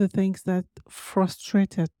The things that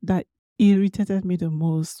irritated me the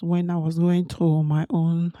most when I was going through my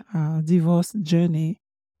own divorce journey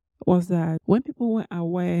was that when people were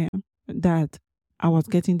aware that I was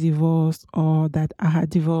getting divorced or that I had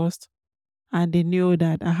divorced, and they knew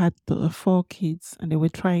that I had four kids, and they were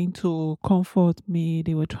trying to comfort me,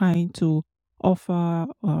 they were trying to offer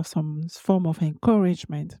some form of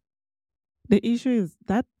encouragement. The issue is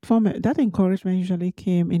that encouragement usually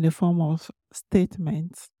came in the form of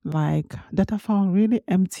statements like that I found really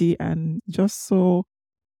empty and just so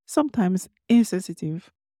sometimes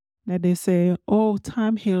insensitive. That they say, "Oh,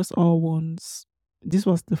 time heals all wounds." This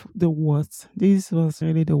was the worst. This was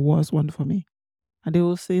really the worst one for me. And they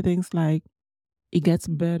will say things like, "It gets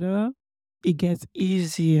better, it gets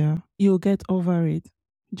easier, you'll get over it.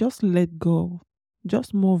 Just let go,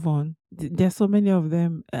 just move on." There's so many of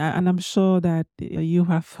them, and I'm sure that you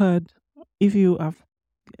have heard, if you have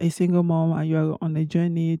a single mom and you're on a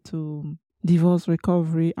journey to divorce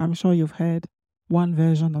recovery, I'm sure you've heard one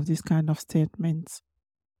version of this kind of statements,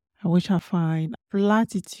 which I find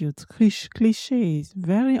platitudes, cliches,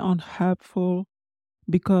 very unhelpful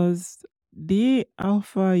because they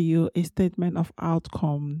offer you a statement of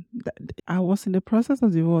outcome. I was in the process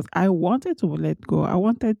of divorce. I wanted to let go. I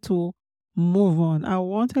wanted to move on. I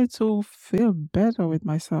wanted to feel better with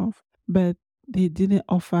myself. But they didn't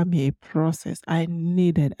offer me a process. I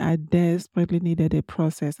desperately needed a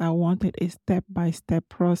process. I wanted a step by step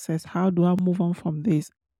process. How do I move on from this?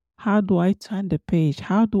 How do I turn the page?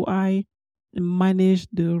 How do I manage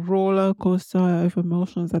the roller coaster of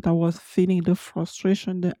emotions that I was feeling, the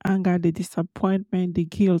frustration, the anger, the disappointment, the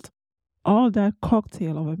guilt, all that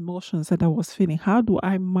cocktail of emotions that I was feeling? How do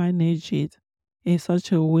I manage it in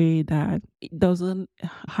such a way that it doesn't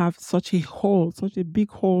have such a hold, such a big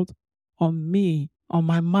hold on me, on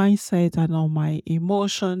my mindset, and on my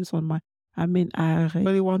emotions, I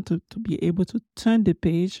really want to be able to turn the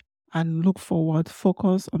page and look forward,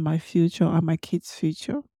 focus on my future and my kids'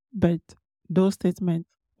 future. But those statements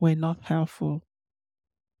were not helpful.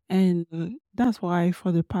 And that's why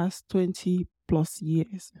for the past 20 plus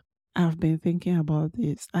years, I've been thinking about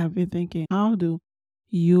this. I've been thinking, how do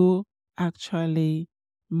you actually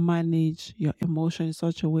manage your emotions in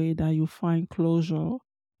such a way that you find closure?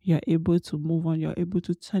 You're able to move on, you're able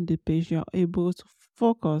to turn the page, you're able to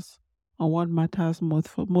focus on what matters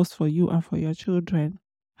most for you and for your children.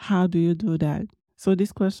 How do you do that? So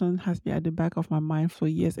this question has been at the back of my mind for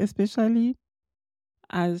years, especially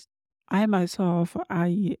as I myself,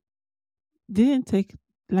 I didn't take,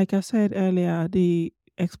 like I said earlier, the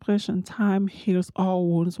expression time heals all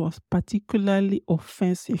wounds was particularly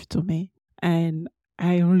offensive to me. And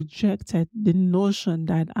I rejected the notion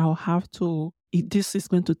that this is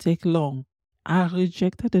going to take long. I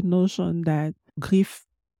rejected the notion that grief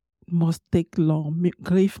must take long.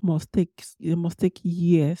 Grief must take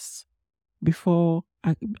years before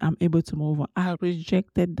I'm able to move on. I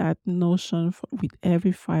rejected that notion with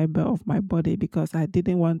every fiber of my body because I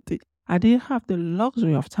didn't want it. I didn't have the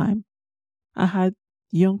luxury of time. I had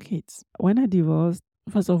young kids. When I divorced,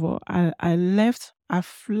 first of all, I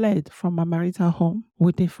fled from my marital home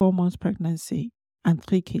with a 4 months pregnancy and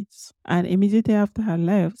three kids. And immediately after I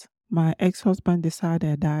left, my ex husband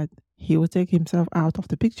decided that he would take himself out of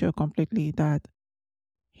the picture completely, that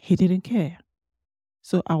he didn't care.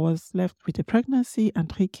 So I was left with a pregnancy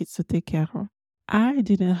and three kids to take care of. I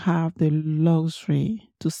didn't have the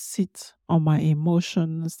luxury to sit on my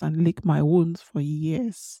emotions and lick my wounds for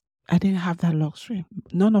years. I didn't have that luxury.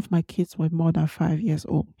 None of my kids were more than 5 years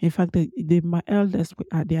old. In fact, my eldest,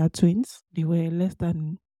 they are twins. They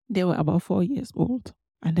were about 4 years old.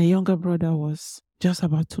 And the younger brother was just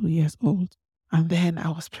about 2 years old. And then I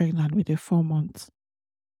was pregnant with a 4 month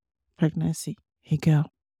pregnancy, a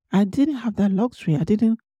girl. I didn't have that luxury.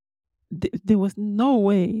 There was no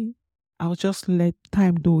way I would just let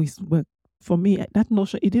time do its work. For me, that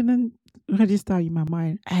notion, it didn't register in my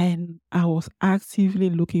mind. And I was actively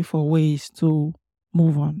looking for ways to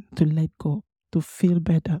move on, to let go, to feel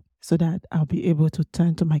better so that I'll be able to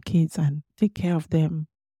turn to my kids and take care of them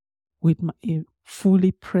with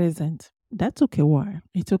fully present. That took a while.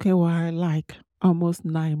 It took a while, like almost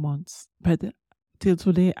 9 months. But till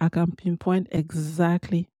today, I can pinpoint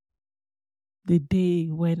exactly the day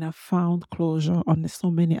when I found closure on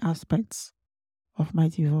so many aspects of my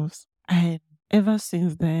divorce. And ever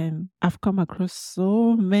since then, I've come across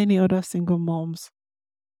so many other single moms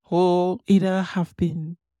who either have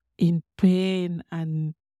been in pain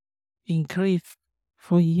and in grief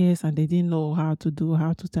for years and they didn't know how to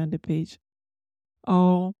turn the page,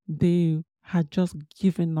 or they had just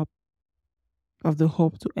given up of the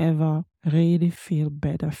hope to ever really feel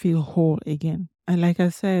better, feel whole again. And like I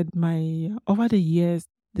said, my over the years,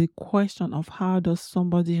 the question of how does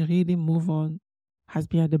somebody really move on has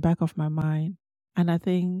been at the back of my mind. And I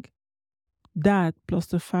think that plus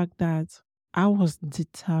the fact that I was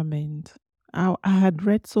determined. I had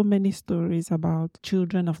read so many stories about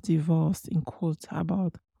children of divorce, in quotes,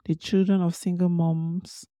 about the children of single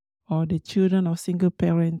moms or the children of single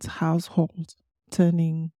parents households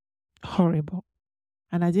turning horrible.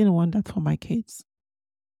 And I didn't want that for my kids.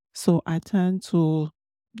 So I turned to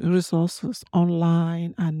resources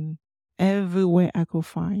online and everywhere I could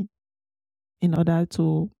find in order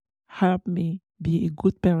to help me be a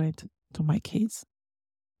good parent to my kids.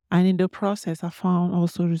 And in the process, I found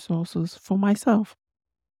also resources for myself.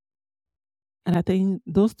 And I think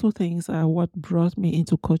those two things are what brought me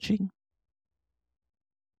into coaching.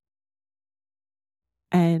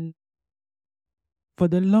 And for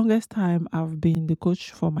the longest time, I've been the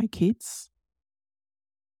coach for my kids.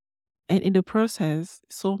 And in the process,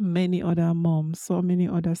 so many other moms, so many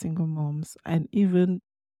other single moms, and even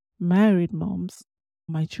married moms,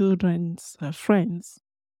 my children's friends,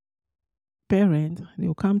 parents,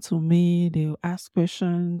 they'll come to me, they'll ask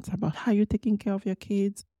questions about how you're taking care of your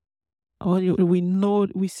kids. Or we know,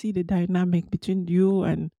 we see the dynamic between you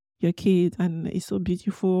and your kids, and it's so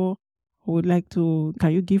beautiful. We would like to,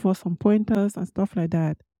 can you give us some pointers and stuff like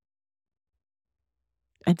that?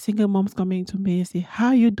 And single moms coming to me and say, how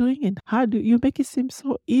are you doing it? How do you make it seem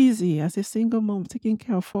so easy as a single mom taking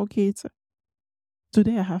care of 4 kids?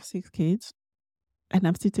 Today I have 6 kids and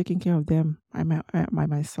I'm still taking care of them by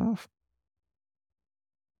myself.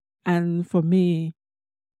 And for me,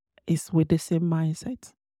 it's with the same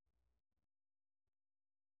mindset.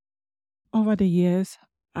 Over the years,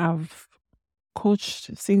 I've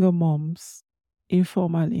coached single moms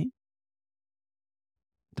informally,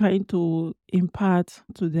 trying to impart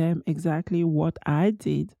to them exactly what I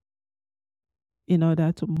did in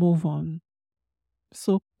order to move on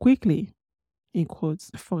so quickly, in quotes.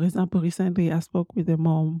 For example, recently I spoke with a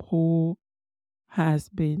mom who has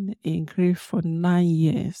been in grief for 9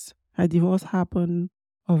 years. Her divorce happened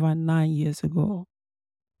over 9 years ago,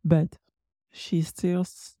 but she's still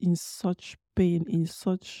in such pain, in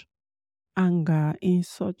such anger, in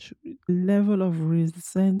such level of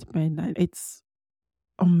resentment that it's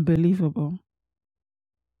unbelievable.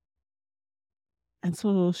 And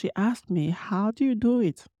so she asked me, how do you do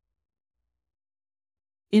it?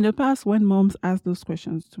 In the past, when moms asked those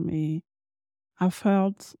questions to me, I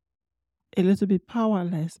felt a little bit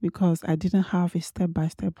powerless because I didn't have a step by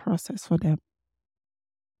step process for them.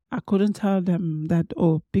 I couldn't tell them that,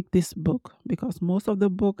 oh, pick this book, because most of the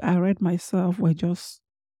book I read myself were just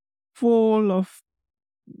full of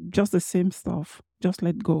just the same stuff. Just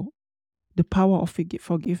let go. The power of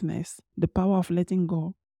forgiveness, the power of letting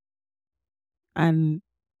go. And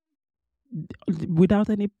without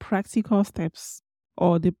any practical steps,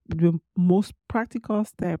 or the most practical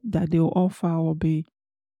step that they'll offer will be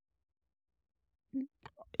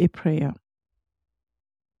a prayer.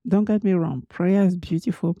 Don't get me wrong, prayer is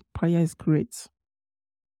beautiful, prayer is great.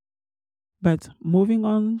 But moving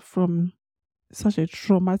on from such a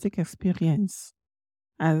traumatic experience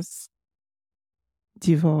as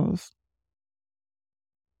divorce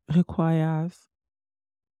requires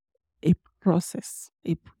a process.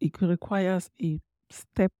 It requires a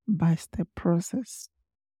step by step process.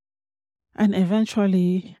 And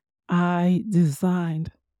eventually, I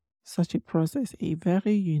designed such a process, a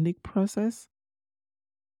very unique process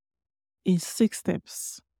in 6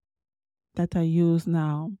 steps that I use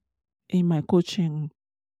now in my coaching.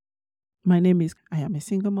 I am a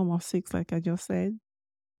single mom of 6, like I just said,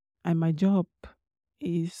 and my job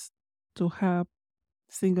is to help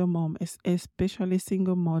single mom, especially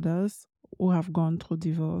single mothers who have gone through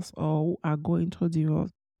divorce or who are going through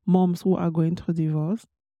divorce, moms who are going through divorce,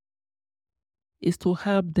 is to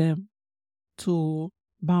help them to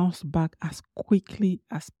bounce back as quickly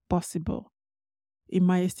as possible. In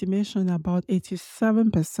my estimation, about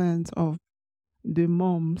 87% of the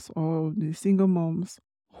moms or the single moms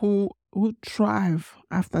who thrive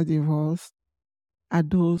after divorce are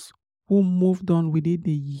those who moved on within a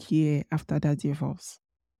year after that divorce.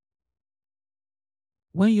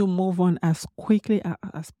 When you move on as quickly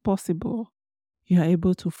as possible, you're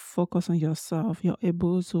able to focus on yourself. You're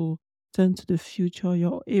able to turn to the future.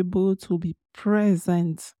 You're able to be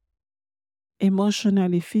present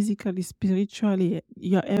emotionally, physically, spiritually.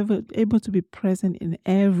 You're able to be present in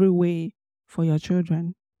every way for your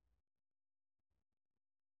children.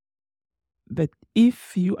 But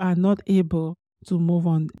if you are not able to move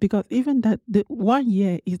on, because even that the 1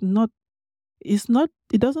 year it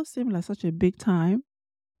doesn't seem like such a big time,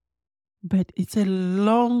 but it's a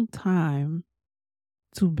long time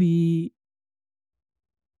to be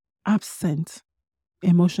absent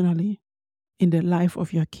emotionally in the life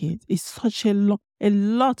of your kids. It's such a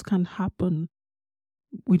lot can happen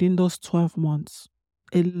within those 12 months.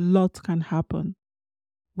 A lot can happen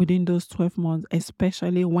within those 12 months,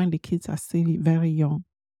 especially when the kids are still very young.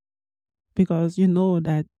 Because you know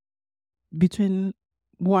that between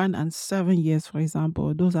 1 and 7 years, for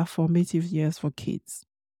example, those are formative years for kids.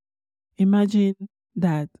 Imagine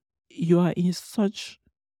that you are in such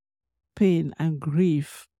pain and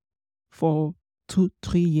grief for 2,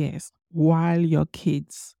 3 years while your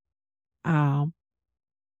kids are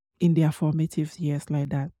in their formative years like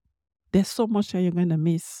that. There's so much that you're going to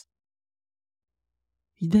miss.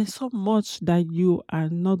 There's so much that you are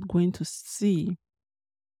not going to see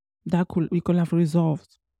that we could have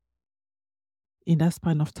resolved in that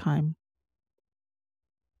span of time.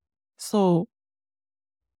 So,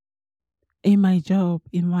 in my job,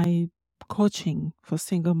 in my coaching for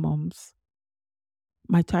single moms,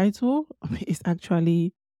 my title is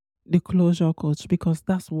actually the closure coach because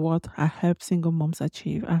that's what I help single moms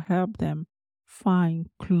achieve. I help them find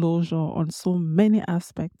closure on so many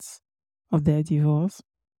aspects of their divorce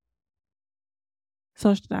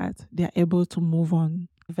such that they're able to move on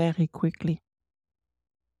very quickly.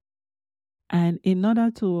 And in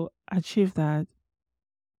order to achieve that,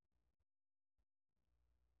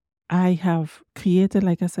 I have created,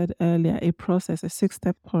 like I said earlier, a process, a six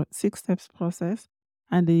steps process,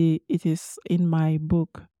 and it is in my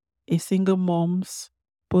book, A Single Mom's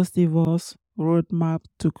Post Divorce Roadmap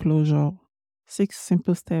to Closure: 6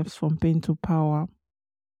 Simple Steps from Pain to Power.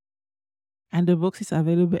 And the book is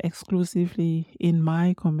available exclusively in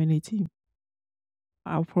my community.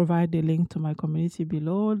 I'll provide the link to my community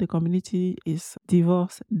below. The community is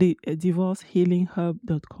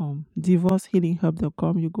divorcehealinghub.com.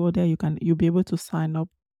 Divorcehealinghub.com. You go there, you'll be able to sign up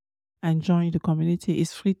and join the community.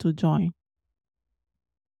 It's free to join.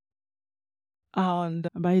 And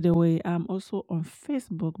by the way, I'm also on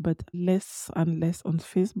Facebook, but less and less on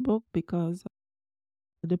Facebook because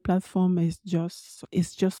the platform is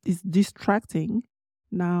it's distracting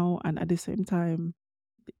now, and at the same time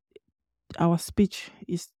our speech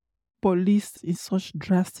is policed in such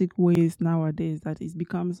drastic ways nowadays that it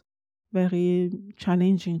becomes very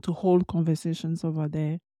challenging to hold conversations over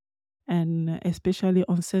there, and especially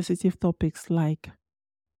on sensitive topics like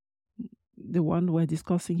the one we're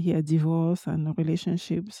discussing here, divorce and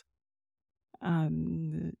relationships.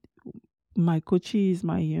 And my coaches,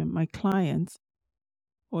 my clients,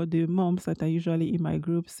 or the moms that are usually in my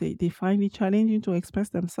group say they find it challenging to express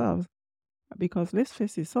themselves because let's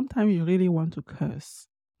face it, sometimes you really want to curse.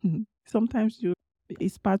 Sometimes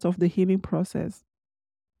it's part of the healing process.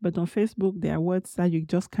 But on Facebook, there are words that you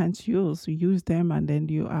just can't use. You use them and then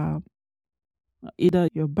you are either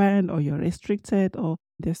you're banned or you're restricted, or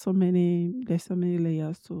there's so many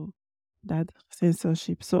layers to that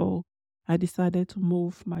censorship. So I decided to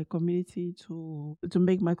move my community to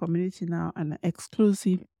make my community now an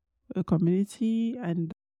exclusive community,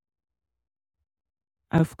 and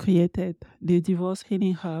I've created the Divorce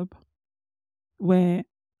Healing Hub where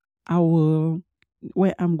I will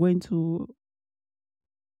where I'm going to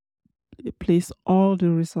place all the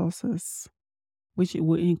resources, which it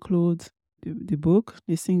will include the book,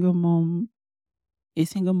 A Single Mom's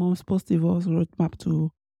Post Divorce Roadmap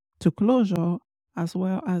to Closure, as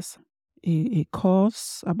well as a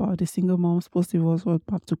course about the Single Mom's Post Divorce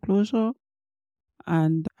Roadmap to Closure.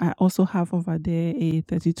 And I also have over there a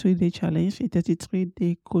 33-day challenge, a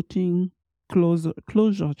 33-day coaching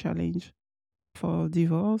closure challenge for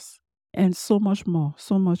divorce, and so much more,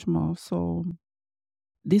 so much more. So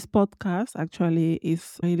this podcast actually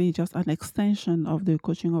is really just an extension of the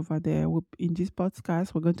coaching over there. In this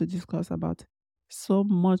podcast, we're going to discuss about so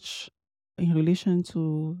much in relation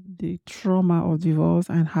to the trauma of divorce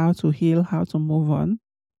and how to heal, how to move on.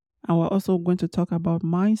 And we're also going to talk about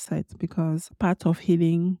mindset because part of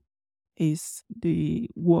healing is the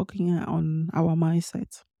working on our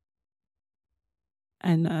mindset.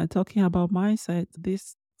 And talking about mindset,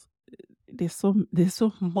 there's so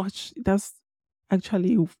much. That's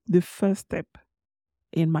actually the first step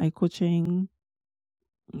in my coaching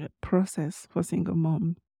process for single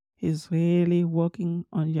mom, is really working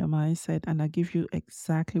on your mindset, and I give you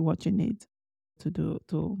exactly what you need to do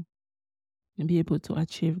to be able to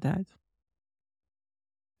achieve that.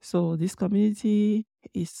 So this community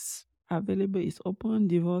is available, is open,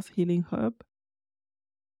 Divorce Healing Hub.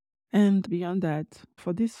 And beyond that,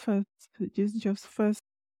 for this just first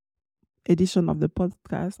edition of the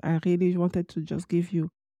podcast, I really wanted to just give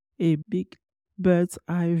you a big bird's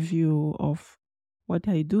eye view of what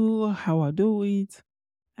I do, how I do it,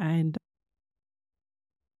 and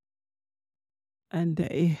and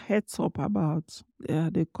a heads up about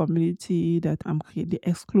the community that the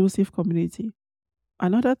exclusive community.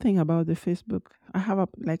 Another thing about the Facebook,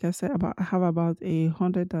 like I said, I have about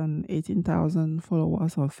 118,000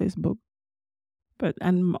 followers on Facebook. But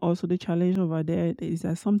and also the challenge over there is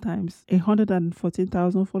that sometimes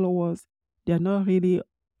 114,000 followers, they are not really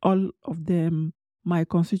all of them my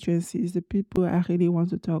constituencies, the people I really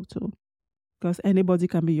want to talk to, because anybody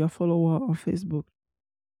can be your follower on Facebook.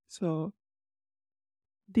 So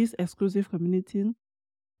this exclusive community,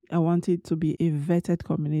 I want it to be a vetted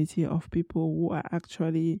community of people who are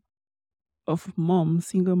actually of moms,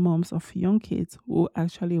 single moms of young kids who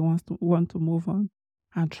actually want to move on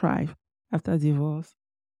and thrive after divorce.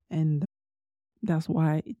 And that's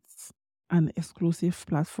why it's an exclusive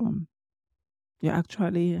platform. You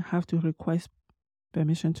actually have to request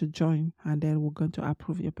permission to join, and then we're going to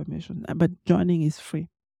approve your permission. But joining is free.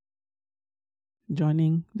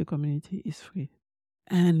 Joining the community is free.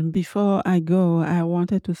 And before I go, I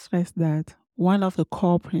wanted to stress that one of the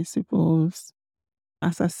core principles,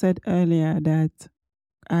 as I said earlier, that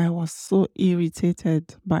I was so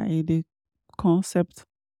irritated by the concept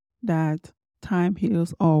that time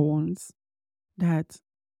heals all wounds, that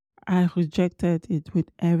I rejected it with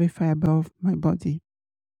every fiber of my body.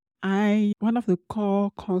 One of the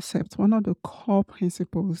core concepts, one of the core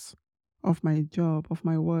principles of my job, of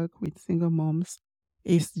my work with single moms,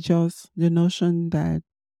 is just the notion that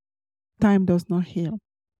time does not heal.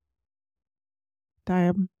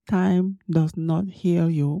 Time does not heal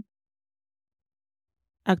you.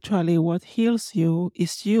 Actually, what heals you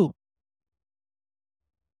is you.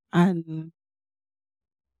 And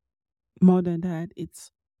more than that,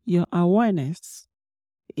 it's your awareness,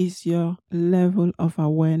 is your level of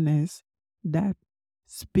awareness that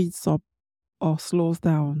speeds up or slows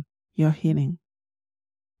down your healing.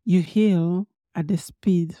 You heal at the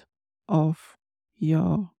speed of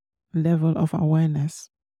your level of awareness,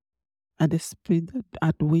 at the speed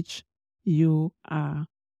at which you are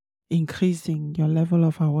increasing your level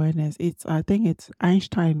of awareness. I think it's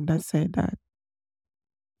Einstein that said that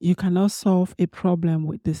you cannot solve a problem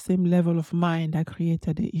with the same level of mind that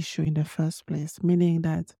created the issue in the first place, meaning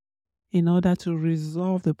that in order to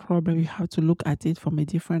resolve the problem, you have to look at it from a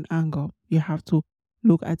different angle. You have to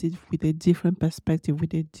look at it with a different perspective,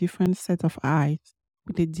 with a different set of eyes,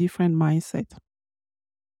 with a different mindset.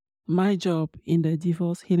 My job in the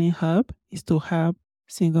Divorce Healing Hub is to help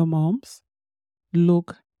single moms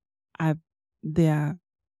look at their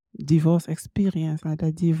divorce experience, at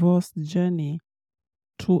their divorce journey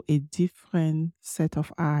through a different set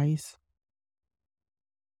of eyes.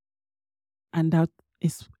 And that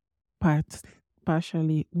is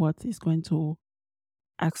partially what is going to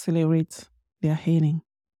accelerate their healing.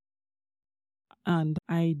 And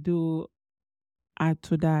I do add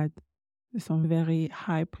to that some very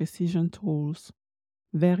high precision tools,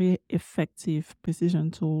 very effective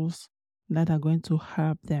precision tools that are going to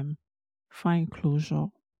help them find closure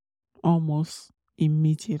almost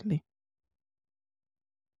immediately.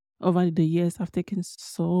 Over the years, I've taken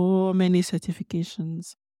so many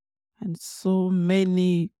certifications and so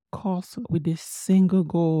many courses with the single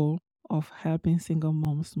goal of helping single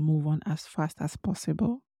moms move on as fast as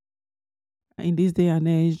possible. In this day and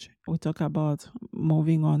age, we talk about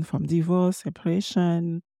moving on from divorce,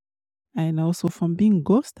 separation, and also from being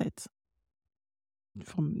ghosted.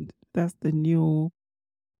 That's the new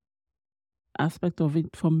aspect of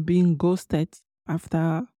it, from being ghosted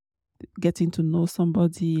after getting to know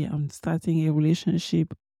somebody and starting a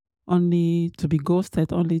relationship, only to be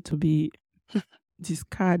ghosted, only to be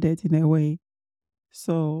discarded in a way.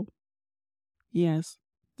 So yes,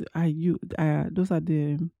 those are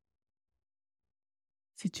the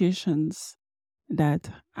situations that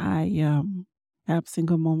I help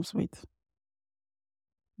single moms with.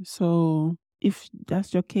 So if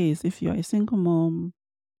that's your case, if you're a single mom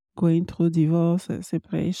going through divorce,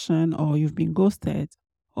 separation, or you've been ghosted,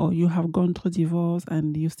 or you have gone through divorce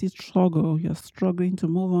and you still struggle, you're struggling to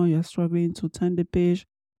move on, you're struggling to turn the page,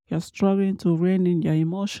 you're struggling to rein in your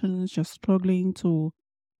emotions, you're struggling to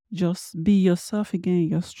just be yourself again,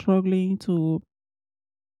 you're struggling to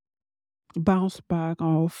bounce back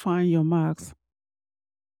or find your marks,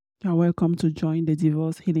 you're welcome to join the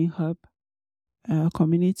Divorce Healing Hub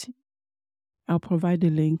community. I'll provide the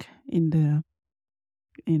link in the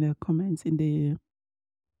comments, in the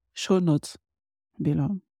show notes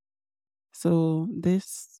below. So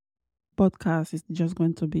this podcast is just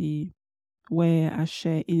going to be where I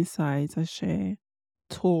share insights, I share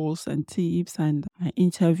tools and tips, and I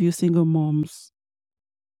interview single moms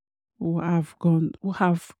who have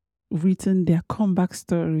written their comeback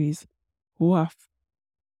stories, who have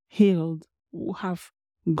healed who have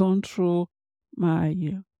gone through my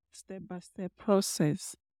step-by-step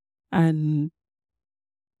process and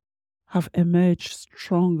have emerged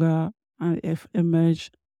stronger and have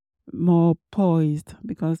emerged more poised,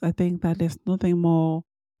 because I think that there's nothing more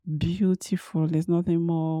beautiful, there's nothing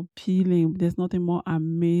more appealing, there's nothing more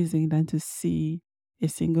amazing than to see a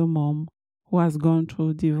single mom who has gone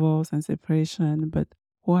through divorce and separation, but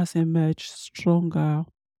who has emerged stronger.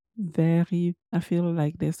 I feel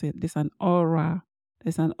like there's an aura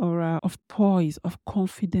of poise, of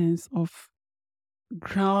confidence, of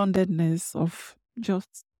groundedness, of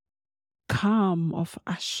just calm, of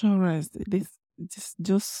assurance. This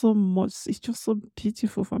just so much. It's just so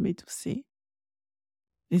beautiful for me to see.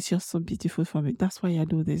 It's just so beautiful for me. That's why I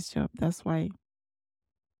do this job. That's why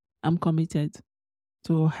I'm committed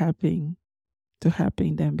to helping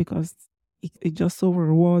them, because it's just so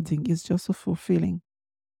rewarding. It's just so fulfilling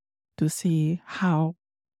to see how,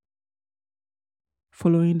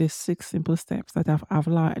 following the 6 simple steps that I've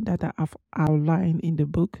outlined in the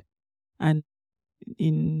book and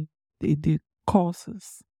in the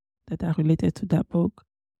courses that are related to that book,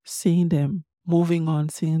 seeing them moving on,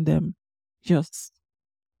 seeing them just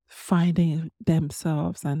finding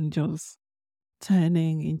themselves and just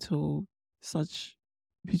turning into such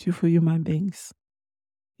beautiful human beings.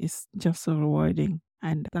 It's just so rewarding.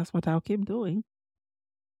 And that's what I'll keep doing.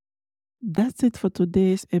 That's it for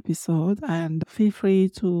today's episode. And feel free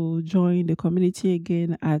to join the community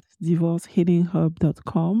again at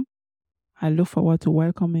divorcehealinghub.com. I look forward to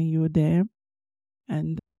welcoming you there.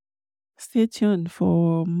 And stay tuned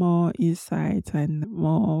for more insights and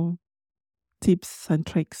more tips and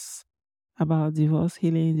tricks about divorce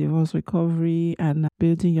healing, divorce recovery, and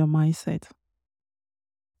building your mindset.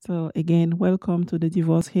 So, again, welcome to the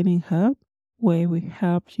Divorce Healing Hub, where we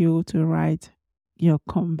help you to write your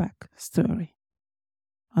comeback story.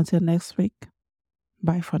 Until next week,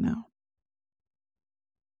 bye for now.